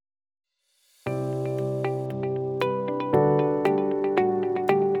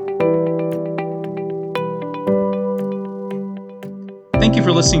Thank you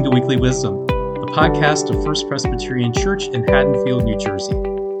for listening to Weekly Wisdom, the podcast of First Presbyterian Church in Haddonfield, New Jersey.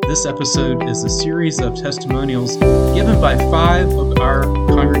 This episode is a series of testimonials given by 5 of our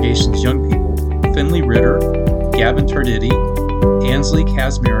congregation's young people: Finley Ritter, Gavin Tarditi, Ansley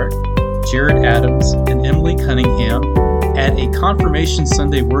Kazmarek, Jared Adams, and Emily Cunningham at a Confirmation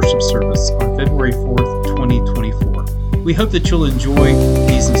Sunday worship service on February 4th, 2024. We hope that you'll enjoy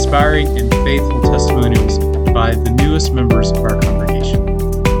these inspiring and faithful testimonials by the newest members of our congregation.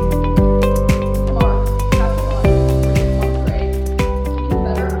 Mark chapter 1, verses 1 through 8, you can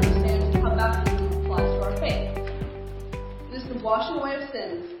better understand how baptism applies to our faith. It is the washing away of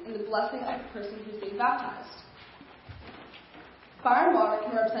sins and the blessing of the person who's being baptized. Fire and water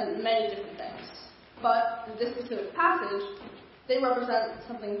can represent many different things, but in this specific passage, they represent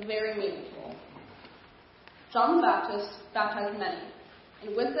something very meaningful. John the Baptist baptized many,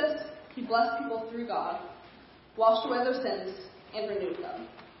 and with this, he blessed people through God, washed away their sins, and renewed them.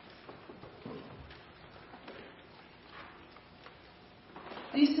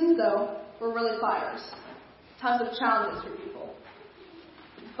 These sins, though, were really fires, times of challenges for people.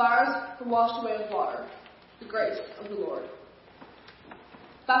 Fires were washed away with water, the grace of the Lord.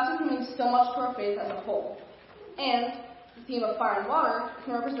 Baptism means so much to our faith as a whole, and the theme of fire and water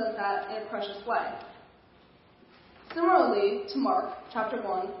can represent that in a precious way. Similarly to Mark chapter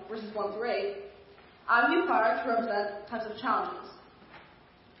 1, verses 1 through 8, I view fire to represent types of challenges,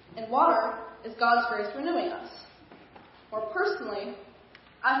 and water is God's grace renewing us. More personally,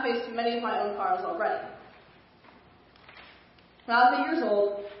 I've faced many of my own fires already. When I was 8 years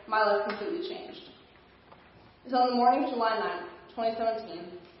old, my life completely changed. It was on the morning of July 9th,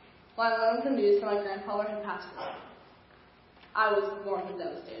 2017, when I learned the news that my grandfather had passed away. I was more than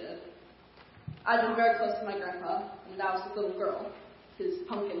devastated. I'd been very close to my grandpa, and I was a little girl, his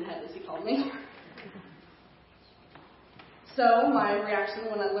pumpkin head as he called me. So my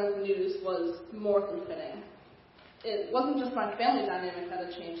reaction when I learned the news was more than fitting. It wasn't just my family dynamic that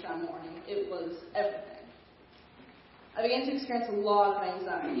had changed that morning, it was everything. I began to experience a lot of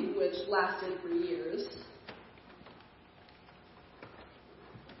anxiety, which lasted for years.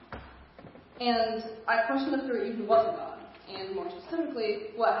 And I questioned if there even was a God, and more specifically,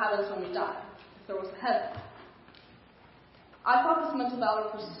 what happens when we die, if there was a heaven. I fought this mental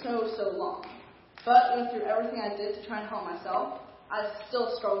battle for so long, but went through everything I did to try and help myself. I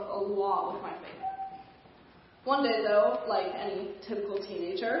still struggled a lot with my faith. One day, though, like any typical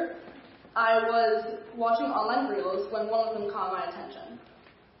teenager, I was watching online reels when one of them caught my attention.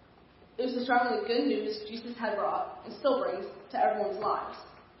 It was describing the good news Jesus had brought, and still brings, to everyone's lives,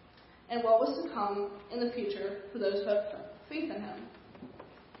 and what was to come in the future for those who have faith in him.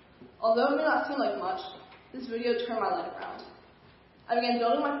 Although it may not seem like much, this video turned my life around. I began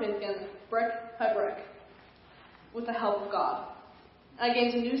building my faith again, brick by brick, with the help of God. And I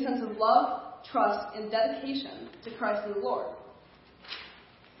gained a new sense of love, trust, and dedication to Christ and the Lord.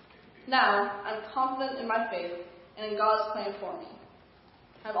 Now, I'm confident in my faith and in God's plan for me.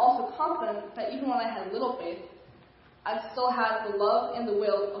 I'm also confident that even when I had little faith, I still had the love and the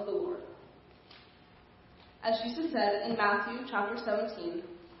will of the Lord. As Jesus said in Matthew chapter 17,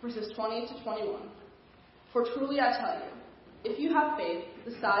 verses 20 to 21, "For truly I tell you, if you have faith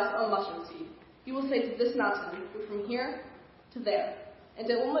the size of a mustard seed, you will say to this mountain, move from here to there, and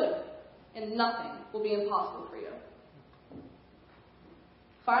it will move, and nothing will be impossible for you."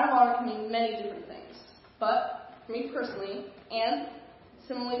 Fire and water can mean many different things, but for me personally, and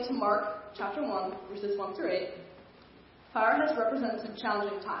similarly to Mark chapter 1, verses 1 through 8, fire has represented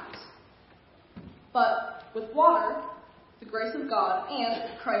challenging times. But with water, the grace of God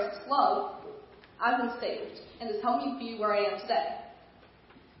and Christ's love, I've been saved, and has helped me be where I am today.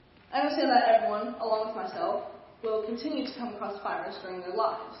 I understand that everyone, along with myself, will continue to come across fires during their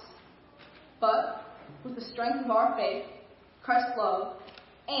lives. But with the strength of our faith, Christ's love,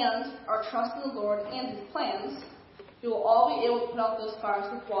 and our trust in the Lord and his plans, we will all be able to put out those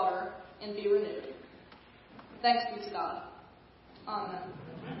fires with water and be renewed. Thanks be to God. Amen.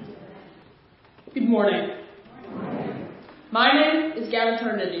 Good morning. My name is Gavin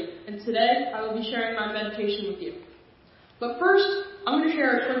Tarditi, and today I will be sharing my meditation with you. But first, I'm going to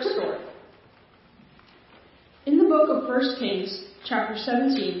share a quick story. In the book of 1 Kings, chapter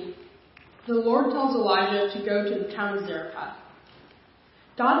 17, the Lord tells Elijah to go to the town of Zarephath.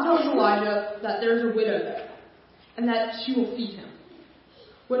 God tells Elijah that there's a widow there, and that she will feed him.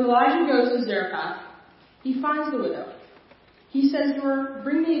 When Elijah goes to Zarephath, he finds the widow. He says to her,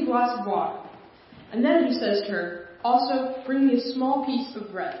 "Bring me a glass of water." And then he says to her, "Also, bring me a small piece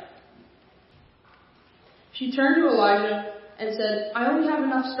of bread." She turned to Elijah and said, "I only have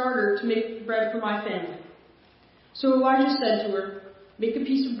enough starter to make bread for my family." So Elijah said to her, make a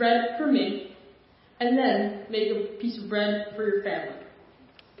piece of bread for me, and then make a piece of bread for your family.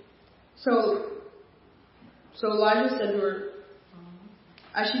 So Elijah said to her,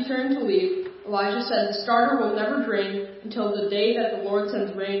 as she turned to leave, Elijah said, the starter will never drain until the day that the Lord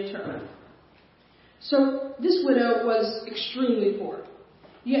sends rain to earth. So this widow was extremely poor,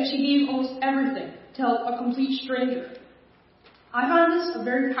 yet she gave almost everything to help a complete stranger. I find this a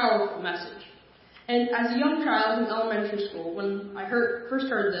very powerful message. And as a young child in elementary school, when I first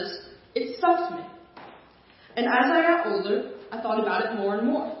heard this, it stuck to me. And as I got older, I thought about it more and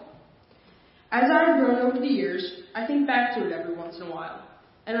more. As I have grown over the years, I think back to it every once in a while,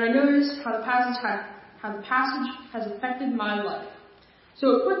 and I noticed how the passage has affected my life.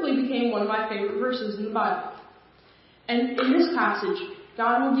 So it quickly became one of my favorite verses in the Bible. And in this passage,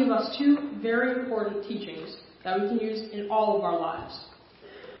 God will give us two very important teachings that we can use in all of our lives.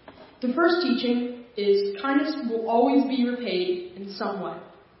 The first teaching is kindness will always be repaid in some way.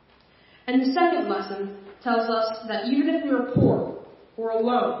 And the second lesson tells us that even if we are poor or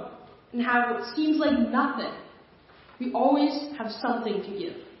alone and have what seems like nothing, we always have something to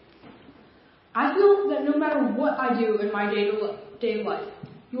give. I feel that no matter what I do in my day-to-day life,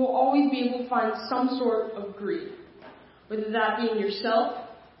 you will always be able to find some sort of greed, whether that be in yourself,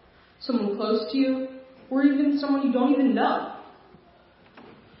 someone close to you, or even someone you don't even know.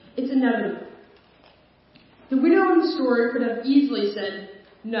 It's inevitable. The widow in the story could have easily said,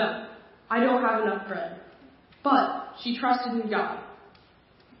 no, I don't have enough bread. But she trusted in God.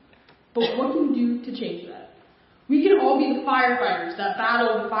 But what can we do to change that? We can all be the firefighters that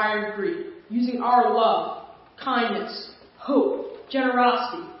battle the fire of greed, using our love, kindness, hope,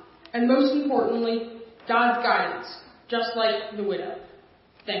 generosity, and most importantly, God's guidance, just like the widow.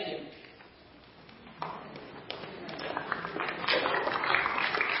 Thank you.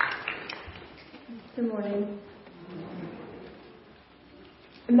 Good morning.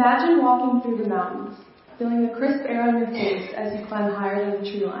 Imagine walking through the mountains, feeling the crisp air on your face as you climb higher than the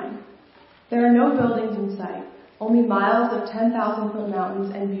tree line. There are no buildings in sight, only miles of 10,000-foot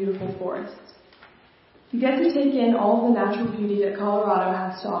mountains and beautiful forests. You get to take in all of the natural beauty that Colorado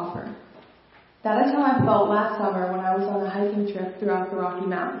has to offer. That is how I felt last summer when I was on a hiking trip throughout the Rocky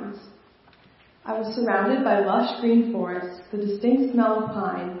Mountains. I was surrounded by lush green forests, the distinct smell of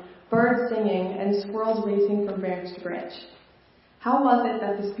pine, birds singing, and squirrels racing from branch to branch. How was it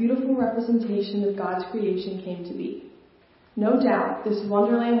that this beautiful representation of God's creation came to be? No doubt, this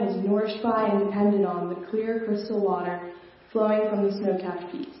wonderland was nourished by and depended on the clear crystal water flowing from the snow-capped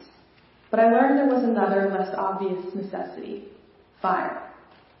peaks. But I learned there was another, less obvious necessity: fire.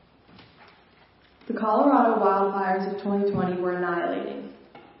 The Colorado wildfires of 2020 were annihilating.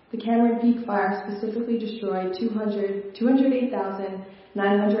 The Cameron Peak fire specifically destroyed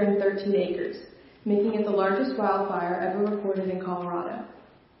 208,913 acres, making it the largest wildfire ever recorded in Colorado.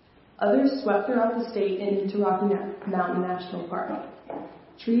 Others swept throughout the state and into Rocky Mountain National Park.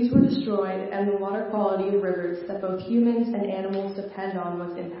 Trees were destroyed, and the water quality of rivers that both humans and animals depend on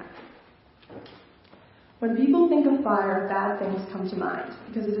was impacted. When people think of fire, bad things come to mind,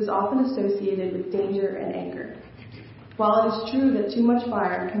 because it is often associated with danger and anger. While it is true that too much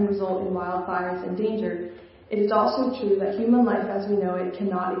fire can result in wildfires and danger, it is also true that human life as we know it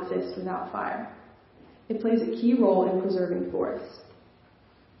cannot exist without fire. It plays a key role in preserving forests.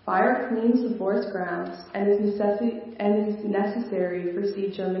 Fire cleans the forest grounds and is necessary for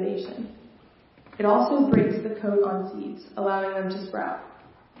seed germination. It also breaks the coat on seeds, allowing them to sprout.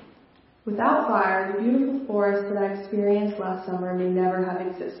 Without fire, the beautiful forest that I experienced last summer may never have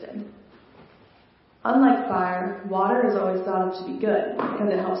existed. Unlike fire, water is always thought of to be good because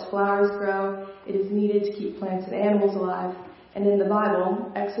it helps flowers grow, it is needed to keep plants and animals alive, and in the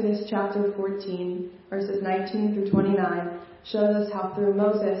Bible, Exodus chapter 14, verses 19 through 29, shows us how through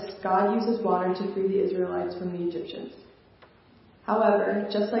Moses, God uses water to free the Israelites from the Egyptians. However,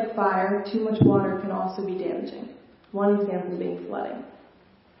 just like fire, too much water can also be damaging, one example being flooding.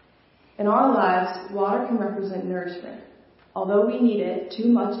 In our lives, water can represent nourishment. Although we need it, too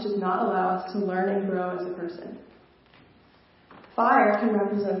much does not allow us to learn and grow as a person. Fire can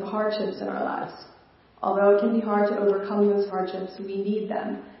represent the hardships in our lives. Although it can be hard to overcome those hardships, we need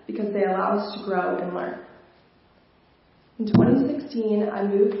them because they allow us to grow and learn. In 2016, I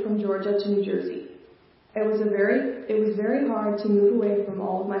moved from Georgia to New Jersey. It was very hard to move away from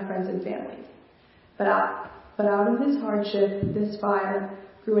all of my friends and family. But out of this hardship, this fire,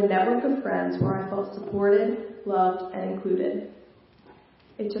 grew a network of friends where I felt supported, loved, and included.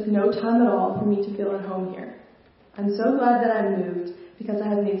 It took no time at all for me to feel at home here. I'm so glad that I moved because I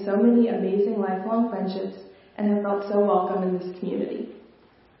have made so many amazing lifelong friendships and have felt so welcome in this community.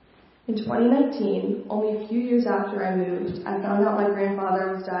 In 2019, only a few years after I moved, I found out my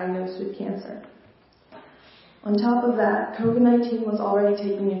grandfather was diagnosed with cancer. On top of that, COVID-19 was already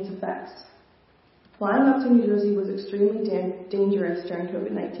taking its effects. Flying up to New Jersey was extremely dangerous during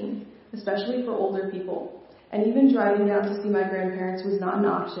COVID-19, especially for older people, and even driving down to see my grandparents was not an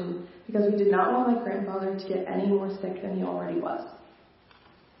option because we did not want my grandfather to get any more sick than he already was.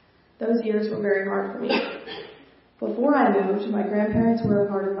 Those years were very hard for me. Before I moved, my grandparents were a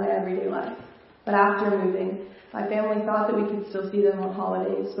part of my everyday life, but after moving, my family thought that we could still see them on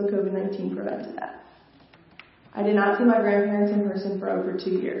holidays, but COVID-19 prevented that. I did not see my grandparents in person for over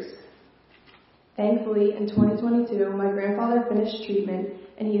 2 years. Thankfully, in 2022, my grandfather finished treatment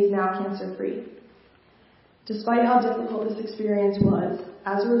and he is now cancer-free. Despite how difficult this experience was,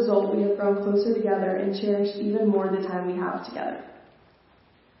 as a result, we have grown closer together and cherished even more the time we have together.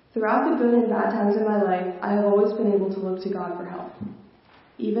 Throughout the good and bad times in my life, I have always been able to look to God for help.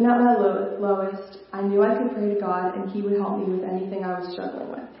 Even at my lowest, I knew I could pray to God and He would help me with anything I was struggling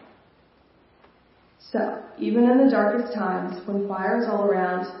with. So, even in the darkest times, when fire is all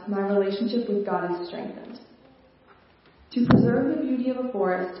around, my relationship with God is strengthened. To preserve the beauty of a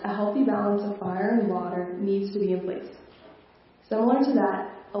forest, a healthy balance of fire and water needs to be in place. Similar to that,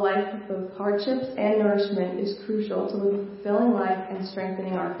 a life with both hardships and nourishment is crucial to live a fulfilling life and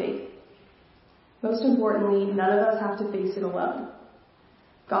strengthening our faith. Most importantly, none of us have to face it alone.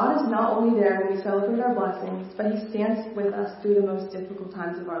 God is not only there when we celebrate our blessings, but He stands with us through the most difficult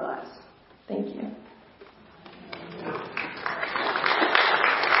times of our lives. Thank you.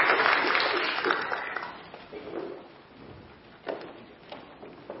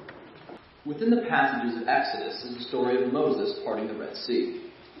 Within the passages of Exodus is the story of Moses parting the Red Sea.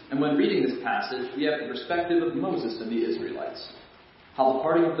 And when reading this passage, we have the perspective of Moses and the Israelites. How the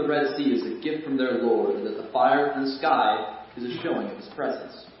parting of the Red Sea is a gift from their Lord, and that the fire in the sky is a showing of His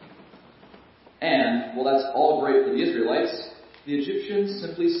presence. And, while that's all great for the Israelites, the Egyptians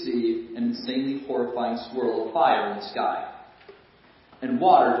simply see an insanely horrifying swirl of fire in the sky, and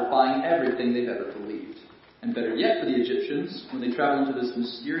water defying everything they've ever believed. And better yet for the Egyptians, when they travel into this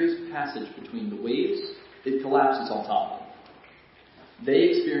mysterious passage between the waves, it collapses on top of them. They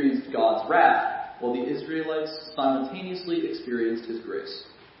experienced God's wrath, while the Israelites simultaneously experienced His grace.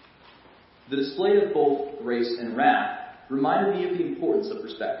 The display of both grace and wrath reminded me of the importance of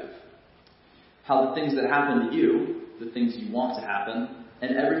perspective. How the things that happen to you, the things you want to happen,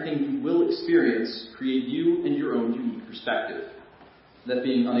 and everything you will experience create you and your own unique perspective. That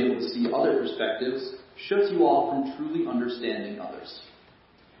being unable to see other perspectives shuts you off from truly understanding others.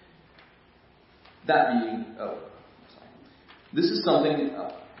 This is something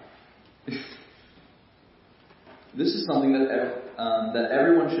that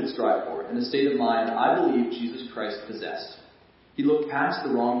everyone should strive for, in a state of mind I believe Jesus Christ possessed. He looked past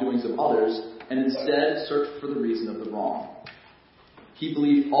the wrongdoings of others and instead searched for the reason of the wrong. He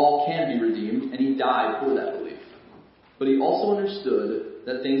believed all can be redeemed, and He died for that belief. But He also understood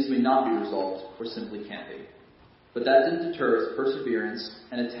that things may not be resolved or simply can't be. But that didn't deter His perseverance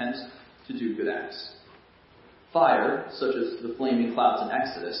and attempt to do good acts. Fire, such as the flaming clouds in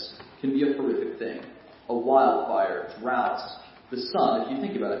Exodus, can be a horrific thing. A wildfire, droughts, the sun, if you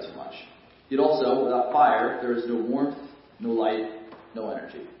think about it too much. Yet also, without fire, there is no warmth, no light, no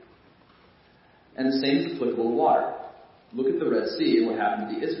energy. And the same is applicable to water. Look at the Red Sea and what happened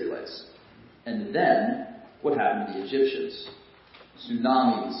to the Israelites. And then, what happened to the Egyptians.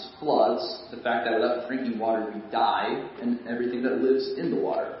 Tsunamis, floods, the fact that without drinking water we die, and everything that lives in the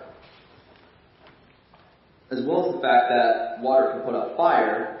water. As well as the fact that water can put out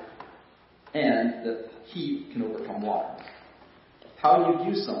fire, and that heat can overcome water. How you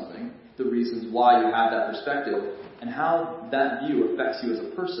view something, the reasons why you have that perspective, and how that view affects you as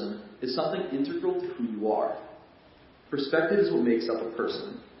a person is something integral to who you are. Perspective is what makes up a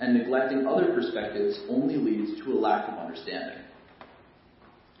person, and neglecting other perspectives only leads to a lack of understanding.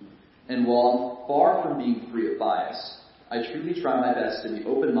 And while I'm far from being free of bias, I truly try my best to be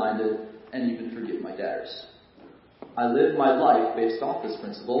open-minded and even forgive my debtors. I live my life based off this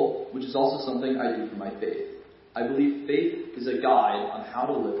principle, which is also something I do for my faith. I believe faith is a guide on how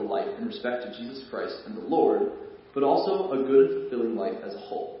to live a life in respect to Jesus Christ and the Lord, but also a good and fulfilling life as a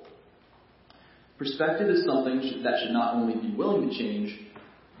whole. Perspective is something that should not only be willing to change,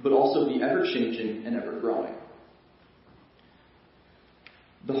 but also be ever-changing and ever-growing.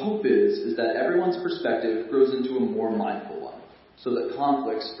 The hope is that everyone's perspective grows into a more mindful one, so that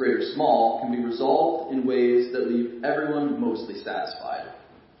conflicts, great or small, can be resolved in ways that leave everyone mostly satisfied.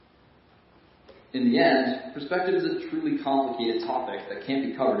 In the end, perspective is a truly complicated topic that can't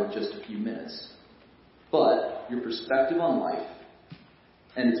be covered in just a few minutes. But your perspective on life,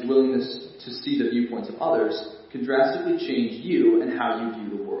 and its willingness to see the viewpoints of others can drastically change you and how you view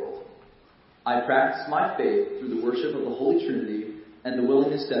the world. I practice my faith through the worship of the Holy Trinity and the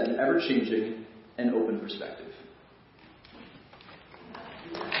willingness to have an ever-changing and open perspective.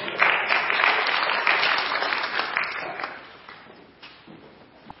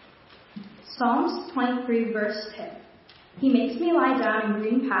 Psalms 23, verse 2. He makes me lie down in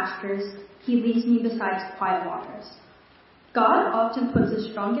green pastures. He leads me beside quiet waters. God often puts his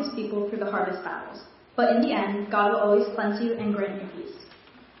strongest people through the hardest battles, but in the end, God will always cleanse you and grant you peace.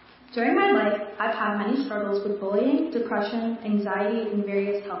 During my life, I've had many struggles with bullying, depression, anxiety, and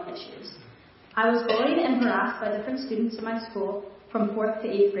various health issues. I was bullied and harassed by different students in my school from 4th to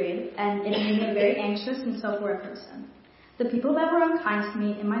 8th grade, and it made me a very anxious and self-aware person. The people that were unkind to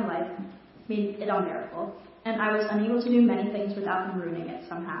me in my life made it unbearable, and I was unable to do many things without them ruining it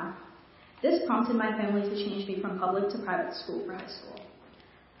somehow. This prompted my family to change me from public to private school for high school.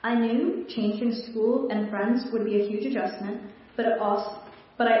 I knew changing school and friends would be a huge adjustment, but I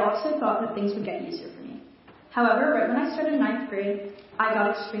also thought that things would get easier for me. However, right when I started 9th grade, I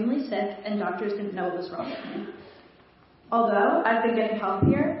got extremely sick and doctors didn't know what was wrong with me. Although I've been getting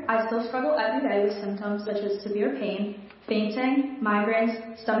healthier, I still struggle every day with symptoms such as severe pain, fainting,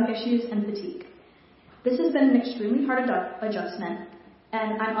 migraines, stomach issues, and fatigue. This has been an extremely hard adjustment,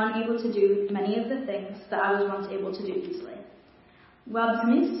 and I'm unable to do many of the things that I was once able to do easily. While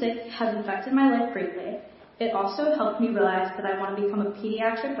becoming sick has affected my life greatly, it also helped me realize that I want to become a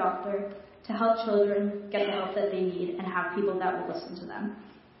pediatric doctor to help children get the help that they need and have people that will listen to them.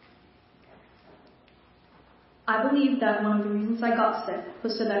 I believe that one of the reasons I got sick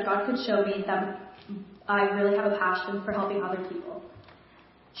was so that God could show me that I really have a passion for helping other people.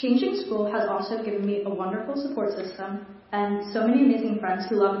 Changing school has also given me a wonderful support system and so many amazing friends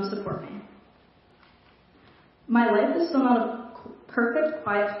who love and support me. My life is still not a perfect,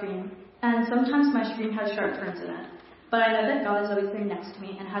 quiet stream, and sometimes my stream has sharp turns in it, but I know that God is always there next to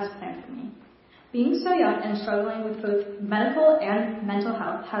me and has a plan for me. Being so young and struggling with both medical and mental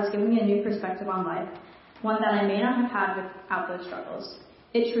health has given me a new perspective on life, one that I may not have had without those struggles.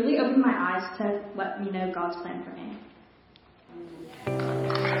 It truly opened my eyes to let me know God's plan for me.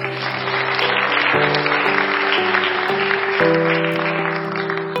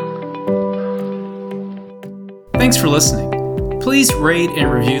 Thanks for listening. Please rate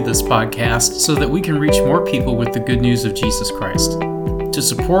and review this podcast so that we can reach more people with the good news of Jesus Christ. To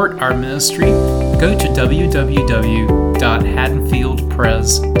support our ministry, go to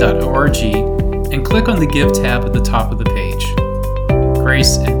www.haddonfieldpres.org and click on the Give tab at the top of the page.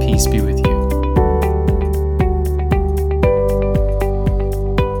 Grace and peace be with you.